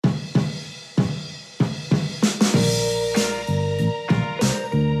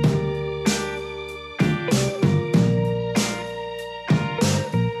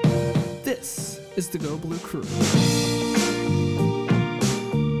is the Go Blue Crew.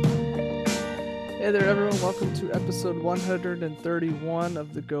 Hey there, everyone. Welcome to episode 131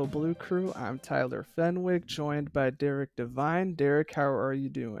 of the Go Blue Crew. I'm Tyler Fenwick, joined by Derek Devine. Derek, how are you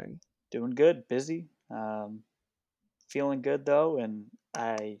doing? Doing good, busy. Feeling good though, and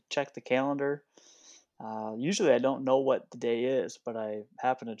I checked the calendar. Usually I don't know what the day is, but I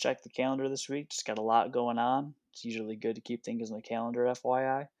happened to check the calendar this week. Just got a lot going on. It's usually good to keep things in the calendar,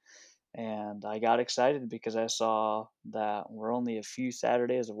 FYI. And I got excited because I saw that we're only a few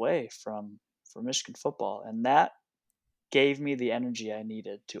Saturdays away from Michigan football, and that gave me the energy I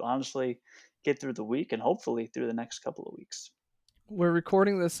needed to honestly get through the week and hopefully through the next couple of weeks. We're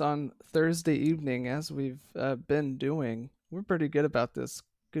recording this on Thursday evening, as we've been doing. We're pretty good about this.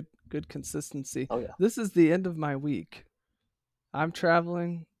 Good consistency. Oh yeah. This is the end of my week. I'm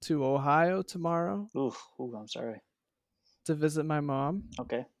traveling to Ohio tomorrow Ooh, I'm sorry. to visit my mom.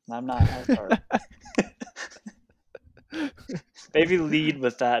 Okay, I'm not as sorry. Maybe lead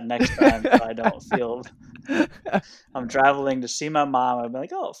with that next time so I don't feel I'm traveling to see my mom. I'd be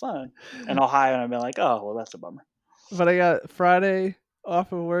like, oh, fun. In Ohio, and I'd be like, oh, well, that's a bummer. But I got Friday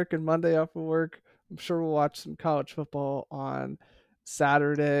off of work and Monday off of work. I'm sure we'll watch some college football on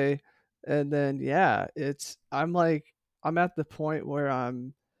Saturday. And then I'm at the point where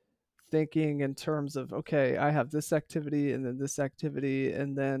I'm thinking in terms of, okay, I have this activity and then this activity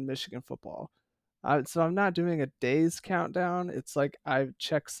and then Michigan football. So I'm not doing a day's countdown. It's like I've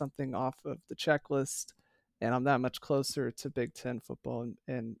checked something off of the checklist, and I'm that much closer to Big Ten football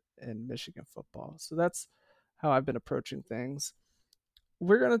and Michigan football. So that's how I've been approaching things.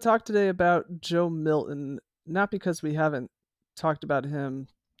 We're going to talk today about Joe Milton, not because we haven't talked about him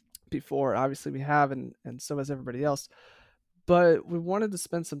before. Obviously, we have, and so has everybody else. But we wanted to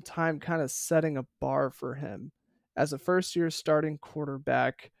spend some time kind of setting a bar for him. As a first year starting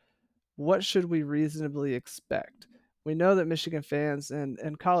quarterback, what should we reasonably expect? We know that Michigan fans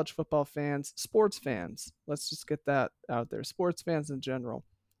and college football fans, sports fans, let's just get that out there, sports fans in general,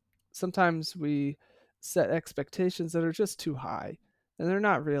 sometimes we set expectations that are just too high and they're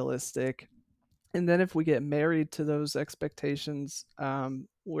not realistic. And then if we get married to those expectations,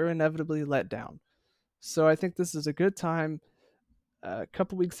 we're inevitably let down. So I think this is a good time, a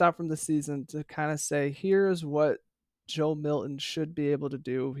couple weeks out from the season, to kind of say, here's what Joe Milton should be able to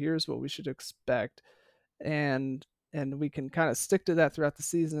do. Here's what we should expect, and we can kind of stick to that throughout the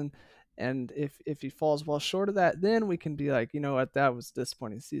season. And if he falls well short of that, then we can be like, you know what, that was a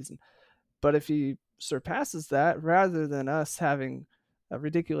disappointing season. But if he surpasses that, rather than us having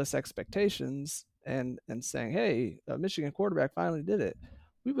ridiculous expectations and saying, hey, a Michigan quarterback finally did it,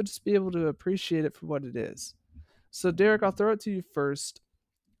 we would just be able to appreciate it for what it is. So, Derek, I'll throw it to you first.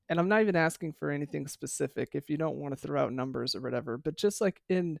 And I'm not even asking for anything specific if you don't want to throw out numbers or whatever, but just like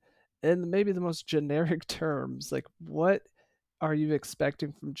in maybe the most generic terms, like what are you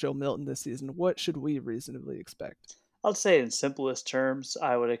expecting from Joe Milton this season? What should we reasonably expect? I'll say in simplest terms,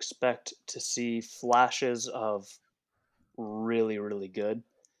 I would expect to see flashes of really, really good.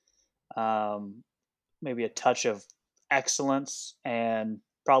 Um, Maybe a touch of excellence and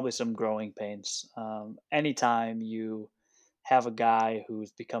probably some growing pains. Anytime you have a guy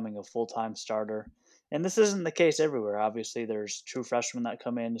who's becoming a full time starter, and this isn't the case everywhere. Obviously, there's true freshmen that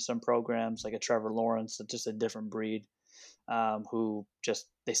come into some programs, like a Trevor Lawrence, that's just a different breed, who just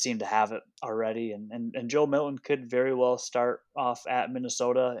they seem to have it already. And Joe Milton could very well start off at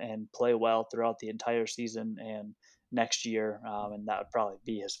Minnesota and play well throughout the entire season and next year, and that would probably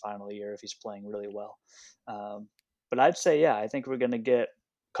be his final year if he's playing really well. Um, but I'd say, yeah, I think we're going to get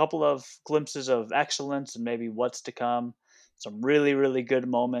a couple of glimpses of excellence and maybe what's to come, some really, really good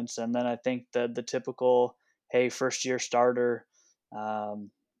moments. And then I think the typical, hey, first year starter,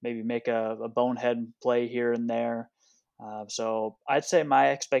 maybe make a bonehead play here and there. So I'd say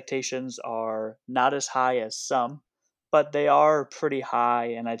my expectations are not as high as some, but they are pretty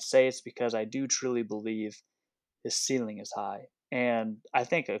high. And I'd say it's because I do truly believe his ceiling is high. And I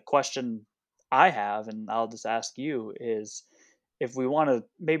think a question I have, and I'll just ask you, is if we want to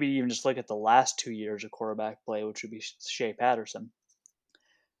maybe even just look at the last 2 years of quarterback play, which would be Shea Patterson,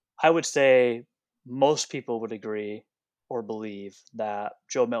 I would say most people would agree or believe that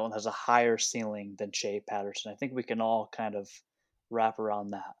Joe Milton has a higher ceiling than Shea Patterson. I think we can all kind of wrap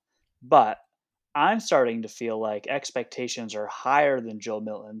around that. But I'm starting to feel like expectations are higher than Joe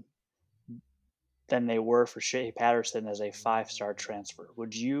Milton than they were for Shea Patterson as a 5-star transfer.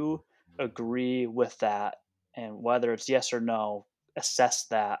 Would you agree with that? And whether it's yes or no, assess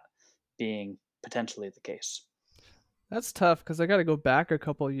that being potentially the case. That's tough because I got to go back a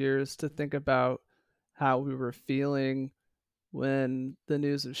couple years to think about how we were feeling when the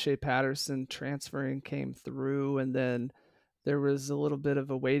news of Shea Patterson transferring came through, and then there was a little bit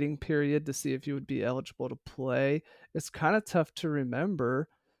of a waiting period to see if he would be eligible to play. It's kind of tough to remember,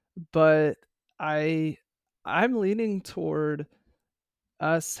 but I I'm leaning toward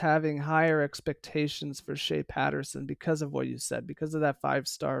us having higher expectations for Shea Patterson because of what you said, because of that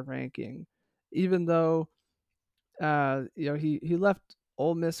 5-star ranking. Even though he left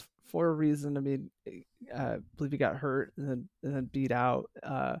Ole Miss for a reason. I mean, I believe he got hurt and then beat out.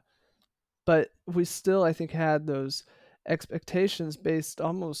 But we still, I think, had those expectations based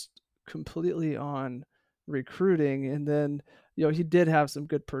almost completely on recruiting. And then, he did have some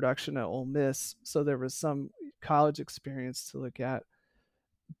good production at Ole Miss, so there was some college experience to look at.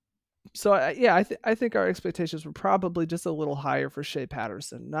 So yeah, I think our expectations were probably just a little higher for Shea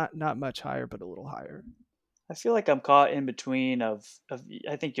Patterson, not much higher, but a little higher. I feel like I'm caught in between of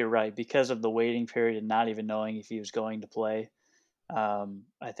I think you're right because of the waiting period and not even knowing if he was going to play.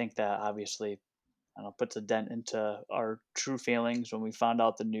 I think that obviously I don't know, puts a dent into our true feelings when we found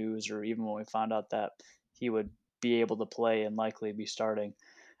out the news, or even when we found out that he would be able to play and likely be starting.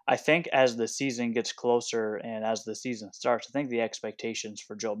 I think as the season gets closer and as the season starts, I think the expectations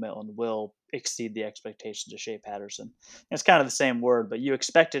for Joe Milton will exceed the expectations of Shea Patterson. It's kind of the same word, but you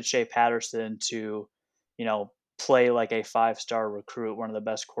expected Shea Patterson to, play like a 5-star recruit, one of the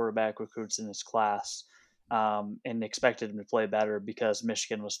best quarterback recruits in his class, and expected him to play better because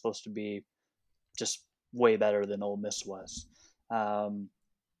Michigan was supposed to be just way better than Ole Miss was. Um,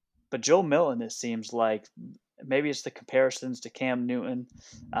 but Joe Milton, it seems like maybe it's the comparisons to Cam Newton.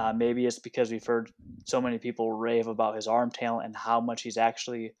 Maybe it's because we've heard so many people rave about his arm talent and how much he's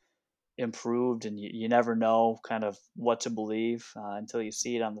actually improved, and you never know kind of what to believe until you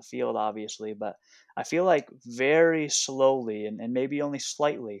see it on the field, obviously. But I feel like very slowly and maybe only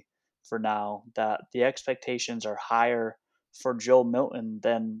slightly for now that the expectations are higher for Joe Milton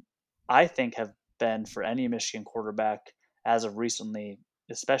than I think have been for any Michigan quarterback as of recently,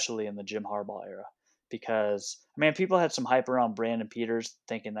 especially in the Jim Harbaugh era. Because I mean, people had some hype around Brandon Peters,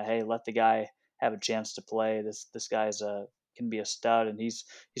 thinking that hey, let the guy have a chance to play. This guy's a can be a stud, and he's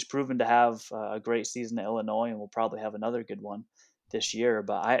proven to have a great season at Illinois, and will probably have another good one this year.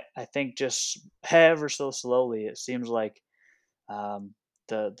 But I think just ever so slowly, it seems like um,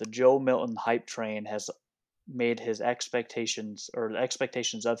 the Joe Milton hype train has made his expectations, or the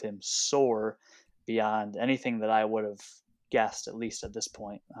expectations of him, soar beyond anything that I would have guessed, at least at this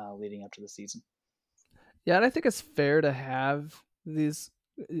point, leading up to the season. Yeah, and I think it's fair to have these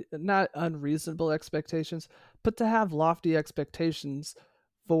not unreasonable expectations, but to have lofty expectations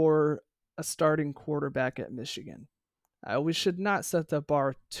for a starting quarterback at Michigan. We should not set the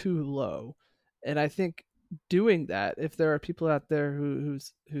bar too low. And I think doing that, if there are people out there who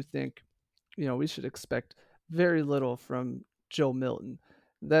think, we should expect very little from Joe Milton,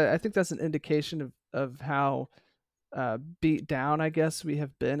 that I think that's an indication of how beat down, I guess, we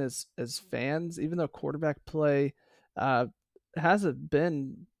have been as fans. Even though quarterback play uh, hasn't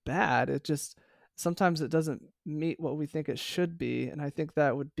been bad, it just sometimes it doesn't meet what we think it should be, and I think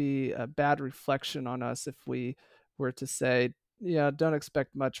that would be a bad reflection on us if we were to say, yeah, don't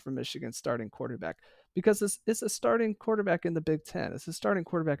expect much from Michigan starting quarterback, because it's a starting quarterback in the Big Ten. It's a starting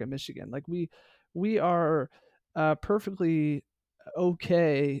quarterback at Michigan. Like we are perfectly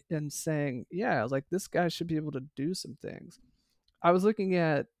okay in saying, yeah, like this guy should be able to do some things. I was looking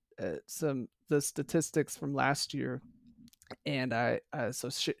at some the statistics from last year, and so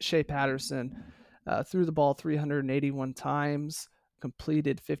Shea Patterson threw the ball 381 times,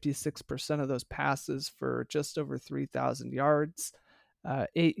 completed 56% of those passes for just over 3,000 yards,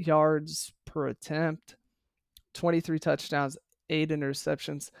 8 yards per attempt, 23 touchdowns, 8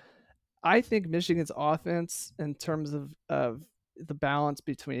 interceptions. I think Michigan's offense, in terms of the balance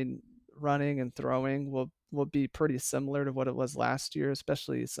between running and throwing, will be pretty similar to what it was last year,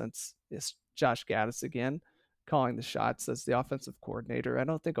 especially since it's Josh Gaddis again calling the shots as the offensive coordinator. I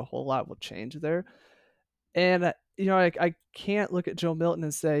don't think a whole lot will change there. And I can't look at Joe Milton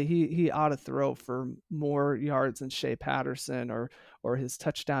and say he ought to throw for more yards than Shea Patterson, or his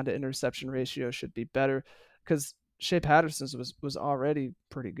touchdown to interception ratio should be better, because Shea Patterson's was already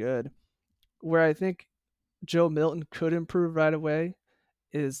pretty good. Where I think Joe Milton could improve right away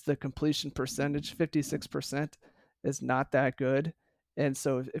is the completion percentage. 56% is not that good. And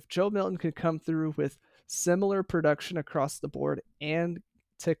so if Joe Milton could come through with similar production across the board and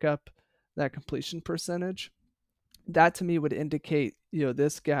tick up that completion percentage, that to me would indicate,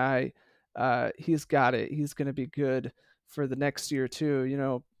 this guy, he's got it. He's going to be good for the next year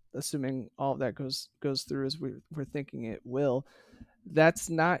too, assuming all of that goes through as we're thinking it will. That's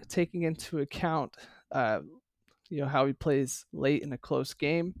not taking into account how he plays late in a close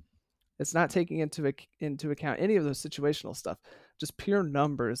game. It's not taking into account any of those situational stuff, just pure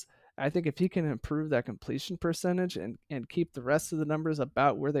numbers. I think if he can improve that completion percentage and keep the rest of the numbers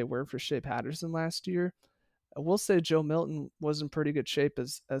about where they were for Shea Patterson last year, I will say Joe Milton was in pretty good shape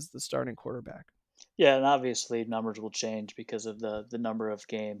as the starting quarterback. Yeah, and obviously numbers will change because of the number of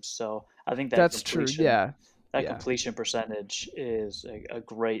games. So I think That's true. Yeah. that Yeah. completion percentage is a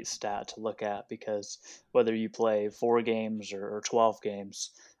great stat to look at because whether you play 4 games or 12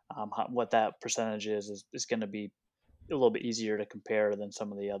 games, what that percentage is going to be a little bit easier to compare than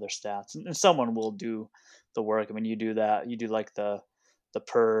some of the other stats. And someone will do the work. I mean, you do that. You do like the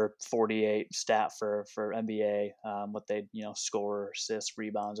per 48 stat for NBA, what they score, assists,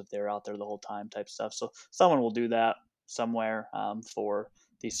 rebounds if they're out there the whole time type stuff. So someone will do that somewhere for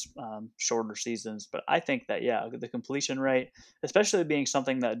these shorter seasons. But I think that the completion rate, especially being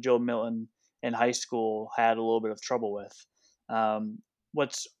something that Joe Milton in high school had a little bit of trouble with. Um,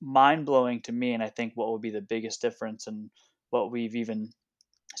 what's mind blowing to me, and I think what would be the biggest difference, and what we've even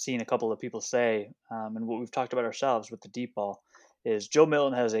seen a couple of people say, and what we've talked about ourselves with the deep ball, is Joe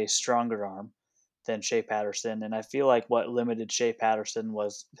Milton has a stronger arm than Shea Patterson, and I feel like what limited Shea Patterson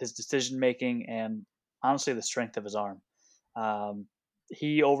was his decision making and honestly the strength of his arm. Um,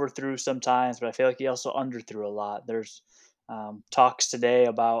 he overthrew sometimes, but I feel like he also underthrew a lot. There's talks today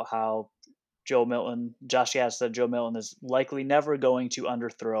about how Josh Gad said Joe Milton is likely never going to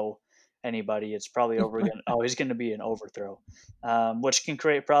underthrow anybody. It's probably always going to be an overthrow, which can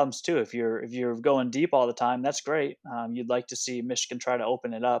create problems too. If you're going deep all the time, that's great. You'd like to see Michigan try to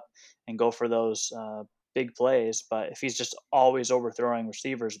open it up and go for those big plays, but if he's just always overthrowing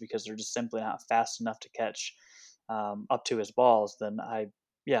receivers because they're just simply not fast enough to catch up to his balls, then I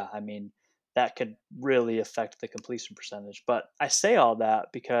mean, that could really affect the completion percentage. But I say all that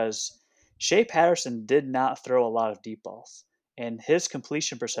because Shea Patterson did not throw a lot of deep balls, and his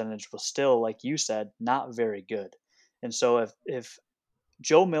completion percentage was still, like you said, not very good. And so if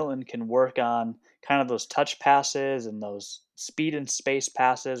Joe Milton can work on kind of those touch passes and those speed and space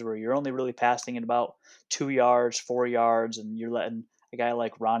passes where you're only really passing it about 2 yards, 4 yards, and you're letting a guy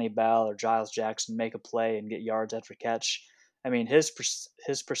like Ronnie Bell or Giles Jackson make a play and get yards after catch. I mean, his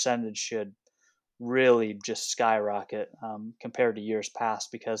percentage should really just skyrocket compared to years past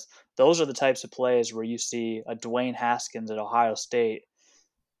because those are the types of plays where you see a Dwayne Haskins at Ohio State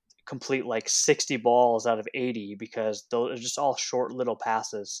complete like 60 balls out of 80 because those are just all short little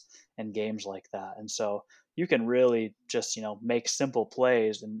passes in games like that. And so you can really just, make simple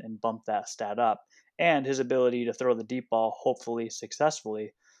plays and bump that stat up. And his ability to throw the deep ball, hopefully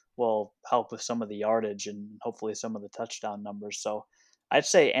successfully, will help with some of the yardage and hopefully some of the touchdown numbers. So I'd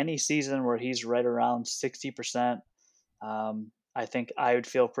say any season where he's right around 60%, I think I would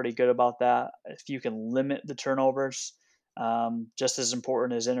feel pretty good about that. If you can limit the turnovers, just as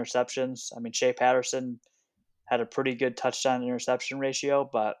important as interceptions. I mean, Shea Patterson had a pretty good touchdown interception ratio,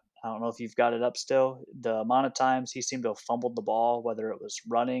 but I don't know if you've got it up still. The amount of times he seemed to have fumbled the ball, whether it was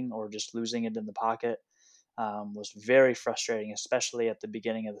running or just losing it in the pocket, was very frustrating, especially at the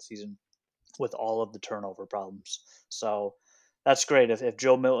beginning of the season with all of the turnover problems. So that's great. If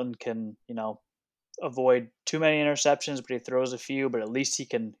Joe Milton can, avoid too many interceptions, but he throws a few, but at least he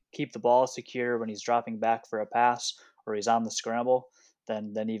can keep the ball secure when he's dropping back for a pass or he's on the scramble,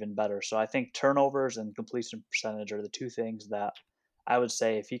 then even better. So I think turnovers and completion percentage are the two things that I would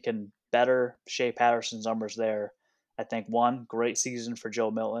say if he can better Shea Patterson's numbers there, I think one great season for Joe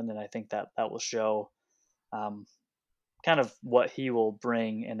Milton, and I think that will show um, kind of what he will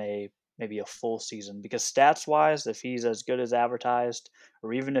bring in a maybe a full season. Because stats wise, if he's as good as advertised,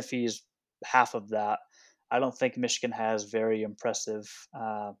 or even if he's half of that, I don't think Michigan has very impressive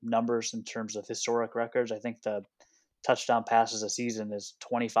numbers in terms of historic records. I think the touchdown passes a season is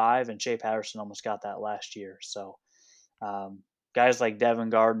 25, and Shea Patterson almost got that last year. So um, guys like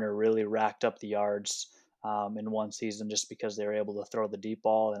Devin Gardner really racked up the yards in one season just because they were able to throw the deep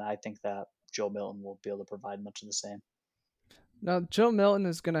ball, and I think that Joe Milton will be able to provide much of the same. Now, Joe Milton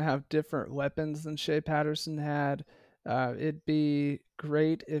is going to have different weapons than Shea Patterson had. It'd be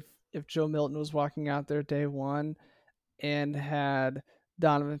great if Joe Milton was walking out there day one and had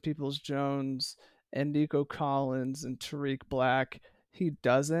Donovan Peoples Jones and Nico Collins and Tariq Black. He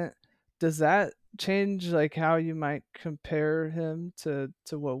doesn't. Does that change like how you might compare him to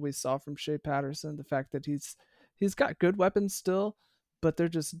what we saw from Shea Patterson? The fact that he's got good weapons still, but they're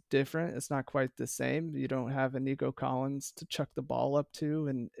just different. It's not quite the same. You don't have a Nico Collins to chuck the ball up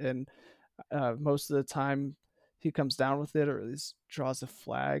to, and most of the time he comes down with it or at least draws a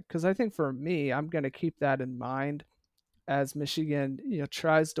flag. Because I think for me, I'm going to keep that in mind as Michigan,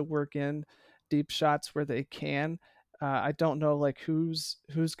 tries to work in deep shots where they can. I don't know like who's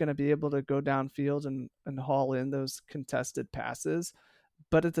going to be able to go downfield and haul in those contested passes.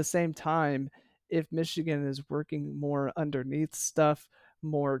 But at the same time, if Michigan is working more underneath stuff,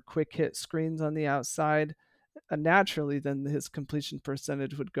 more quick hit screens on the outside, naturally then his completion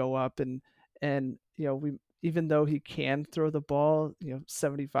percentage would go up. And we, even though he can throw the ball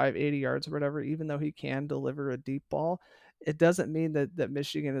 75, 80 yards or whatever, even though he can deliver a deep ball, it doesn't mean that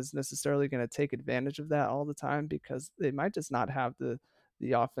Michigan is necessarily going to take advantage of that all the time, because they might just not have the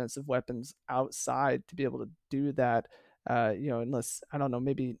offensive weapons outside to be able to do that. Unless, I don't know,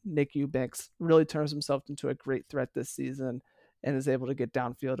 maybe Nick Eubanks really turns himself into a great threat this season and is able to get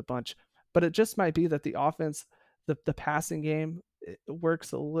downfield a bunch. But it just might be that the offense, the passing game, it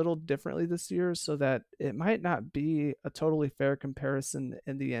works a little differently this year, so that it might not be a totally fair comparison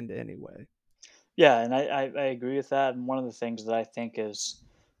in the end anyway. Yeah, and I agree with that. And one of the things that I think is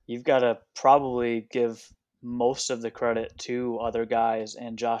you've got to probably give most of the credit to other guys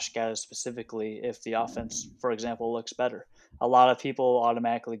and Josh Gaddis specifically if the offense, for example, looks better. A lot of people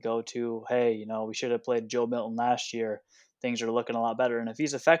automatically go to, hey, we should have played Joe Milton last year. Things are looking a lot better. And if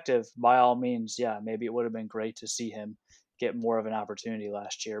he's effective, by all means, yeah, maybe it would have been great to see him get more of an opportunity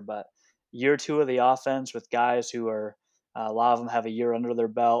last year. But year two of the offense with guys who are a lot of them have a year under their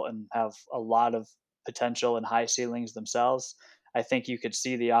belt and have a lot of potential and high ceilings themselves. I think you could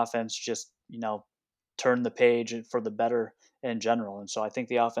see the offense just, turn the page for the better in general. And so I think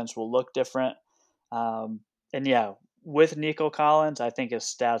the offense will look different. And yeah, with Nico Collins, I think his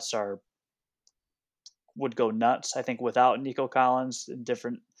stats would go nuts. I think without Nico Collins and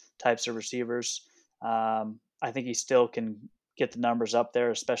different types of receivers, I think he still can get the numbers up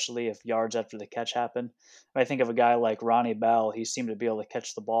there, especially if yards after the catch happen. I think of a guy like Ronnie Bell. He seemed to be able to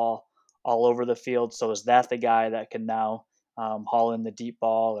catch the ball all over the field. So is that the guy that can now haul in the deep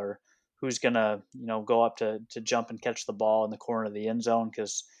ball, or who's gonna go up to jump and catch the ball in the corner of the end zone?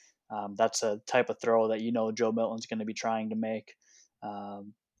 Because that's a type of throw that Joe Milton's going to be trying to make.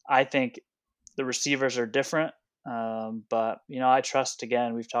 I think the receivers are different, but I trust,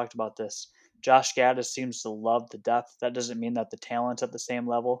 again, we've talked about this. Josh Gaddis seems to love the depth. That doesn't mean that the talent's at the same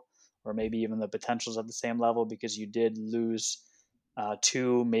level, or maybe even the potential's at the same level, because you did lose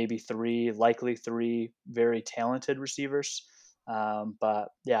two, maybe three, likely three very talented receivers. But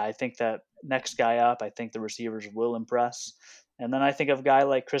yeah, I think that next guy up, I think the receivers will impress. And then I think of a guy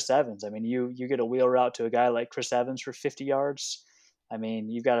like Chris Evans. I mean, you get a wheel route to a guy like Chris Evans for 50 yards. I mean,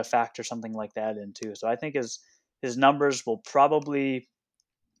 you've got to factor something like that in too. So I think his numbers will probably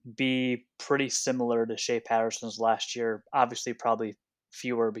be pretty similar to Shea Patterson's last year. Obviously, probably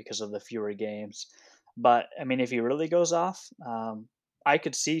fewer because of the fewer games. But I mean, if he really goes off, I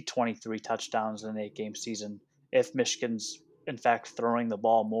could see 23 touchdowns in an 8-game season if Michigan's in fact throwing the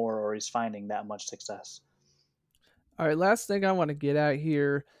ball more, or he's finding that much success. All right, last thing I want to get at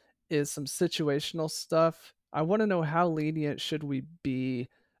here is some situational stuff. I want to know, how lenient should we be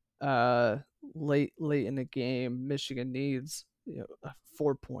uh late in the game? Michigan needs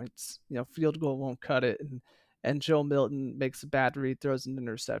 4 points. Field goal won't cut it, and Joe Milton makes a bad read, throws an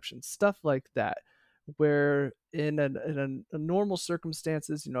interception, stuff like that. Where in a normal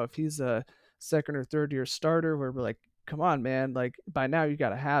circumstances, if he's a second or third year starter, where we're like, come on, man, like by now you got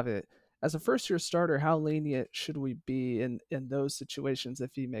to have it. As a first year starter, how lenient should we be in those situations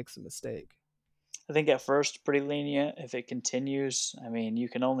if he makes a mistake? I think at first pretty lenient. If it continues, I mean, you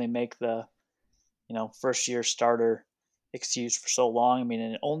can only make the first year starter excuse for so long. I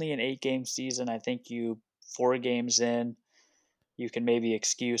mean, only an 8-game season, I think 4 games in, you can maybe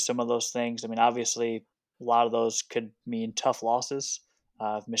excuse some of those things. I mean, obviously, a lot of those could mean tough losses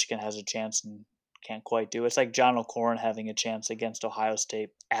if Michigan has a chance and can't quite do it. It's like John O'Corn having a chance against Ohio State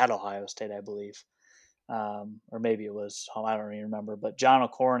at Ohio State, I believe. Or maybe it was home. I don't even remember. But John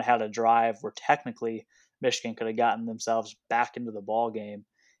O'Corn had a drive where technically Michigan could have gotten themselves back into the ball game,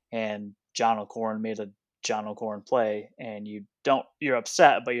 and John O'Corn made a John O'Corn play, and you're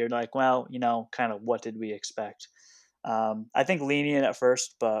upset, but you're like, well, kind of what did we expect? I think lenient at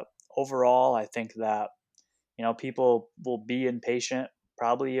first, but overall, I think that people will be impatient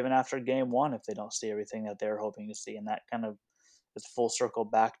probably even after game one if they don't see everything that they're hoping to see, and that kind of is full circle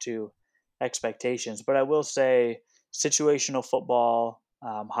back to expectations. But I will say, situational football,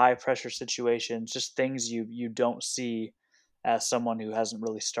 high pressure situations, just things you don't see as someone who hasn't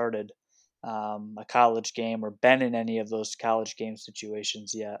really started a college game or been in any of those college game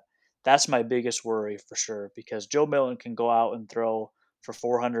situations yet. That's my biggest worry for sure, because Joe Milton can go out and throw for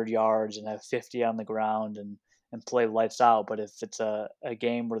 400 yards and have 50 on the ground and play lights out. But if it's a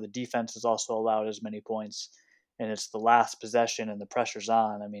game where the defense is also allowed as many points, and it's the last possession and the pressure's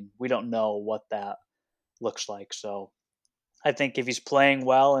on. I mean, we don't know what that looks like. So I think if he's playing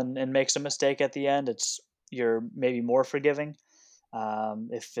well and makes a mistake at the end, you're maybe more forgiving.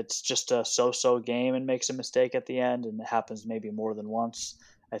 If it's just a so-so game and makes a mistake at the end, and it happens maybe more than once,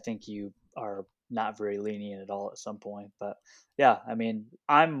 I think you are not very lenient at all at some point. But yeah, I mean,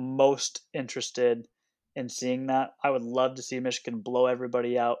 I'm most interested in seeing that. I would love to see Michigan blow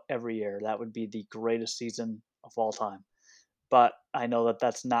everybody out every year. That would be the greatest season of all time. But I know that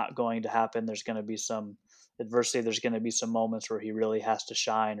that's not going to happen. There's going to be some adversity. There's going to be some moments where he really has to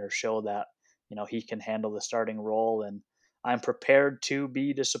shine or show that he can handle the starting role. And I'm prepared to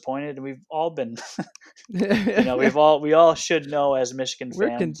be disappointed. And we've all been, we all should know as Michigan We're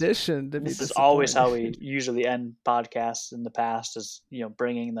fans. conditioned to be This is always how we disappointed. usually end podcasts in the past, is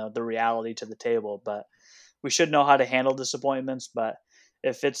bringing the reality to the table. But we should know how to handle disappointments. But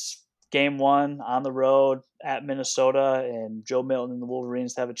if it's game one on the road at Minnesota and Joe Milton and the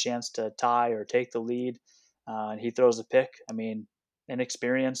Wolverines have a chance to tie or take the lead, and he throws a pick, I mean,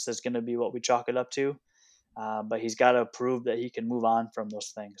 inexperience is going to be what we chalk it up to. But he's got to prove that he can move on from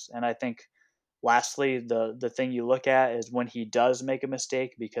those things. And I think, lastly, the thing you look at is when he does make a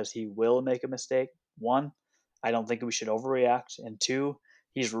mistake, because he will make a mistake. One, I don't think we should overreact, and two,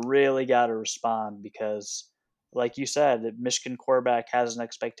 he's really got to respond because, like you said, the Michigan quarterback has an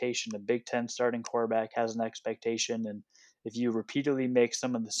expectation. The Big Ten starting quarterback has an expectation, and if you repeatedly make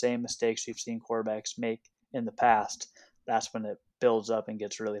some of the same mistakes we've seen quarterbacks make in the past, that's when it builds up and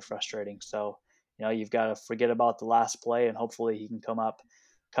gets really frustrating. So, you've got to forget about the last play, and hopefully he can come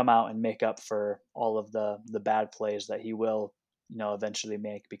out and make up for all of the bad plays that he will, eventually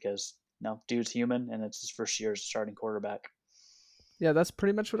make, because dude's human and it's his first year as a starting quarterback. Yeah, that's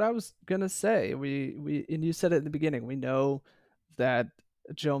pretty much what I was gonna say. We and you said it in the beginning. We know that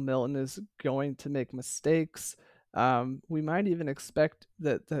Joe Milton is going to make mistakes. We might even expect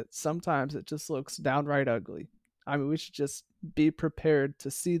that sometimes it just looks downright ugly. I mean, we should just be prepared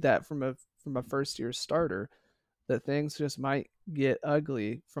to see that from a first year starter, that things just might get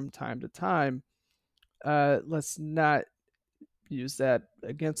ugly from time to time. Let's not use that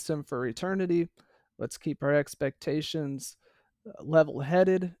against him for eternity. Let's keep our expectations level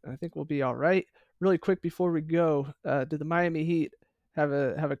headed. I think we'll be all right. Really quick before we go, did the Miami Heat have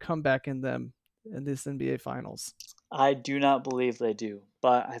a comeback in them in this NBA Finals? I do not believe they do,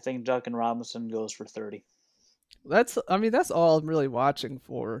 but I think Duncan Robinson goes for 30. That's all I'm really watching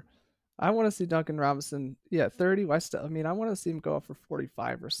for. I want to see Duncan Robinson. Yeah, 30. I want to see him go up for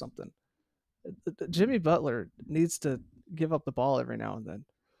 45 or something. Jimmy Butler needs to give up the ball every now and then.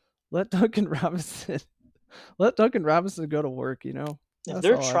 Let Duncan Robinson let Duncan Robinson go to work. If That's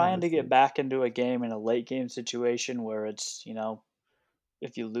they're all I trying want to to get see. back into a game in a late game situation where it's,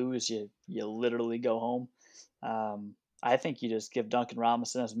 if you lose, you literally go home. I think you just give Duncan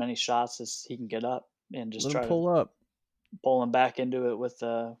Robinson as many shots as he can get up and just Let him try to pull up. pull him back into it with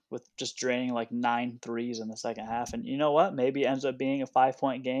just draining like 9 threes in the second half. And you know what? Maybe it ends up being a 5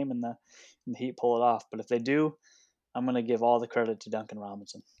 point game and the Heat pull it off. But if they do, I'm gonna give all the credit to Duncan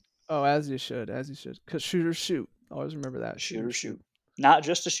Robinson. Oh, as you should, as you should. Cause shooters shoot. Always remember that. Shooter Shooters shoot. shoot. Not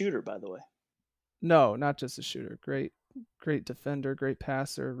just a shooter, by the way. No, not just a shooter. Great defender, great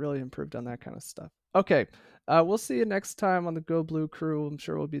passer. Really improved on that kind of stuff. Okay, we'll see you next time on the Go Blue Crew. I'm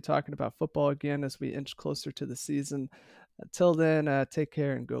sure we'll be talking about football again as we inch closer to the season. Until then, take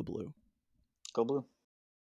care and go blue. Go Blue.